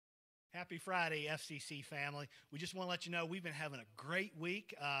Happy Friday, FCC family. We just want to let you know we've been having a great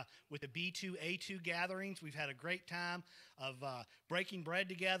week with the B2A2 gatherings. We've had a great time of breaking bread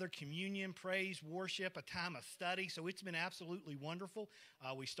together, communion, praise, worship, a time of study. So it's been absolutely wonderful.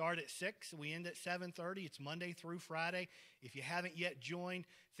 We start at 6, we end at 7:30. It's Monday through Friday. If you haven't yet joined,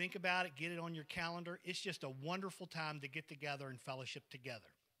 think about it, get it on your calendar. It's just a wonderful time to get together and fellowship together.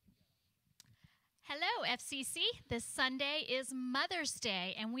 Hello, FCC. This Sunday is Mother's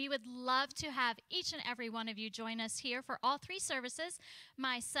Day, and we would love to have each and every one of you join us here for all three services.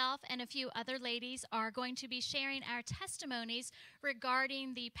 Myself and a few other ladies are going to be sharing our testimonies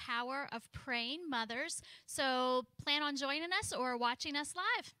regarding the power of praying mothers. So plan on joining us or watching us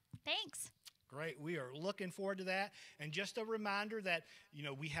live. Thanks. Great. We are looking forward to that. And just a reminder that,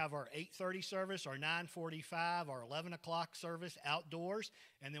 we have our 8:30 service, our 9:45, our 11 o'clock service outdoors,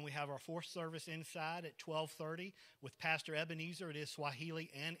 and then we have our fourth service inside at 12:30 with Pastor Ebenezer. It is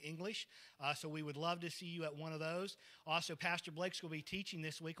Swahili and English. So we would love to see you at one of those. Also, Pastor Blake's going to be teaching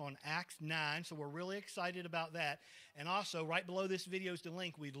this week on Acts 9, so we're really excited about that. And also, right below this video is the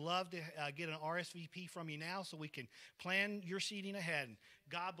link. We'd love to get an RSVP from you now so we can plan your seating ahead.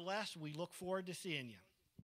 God bless. We look forward to seeing you.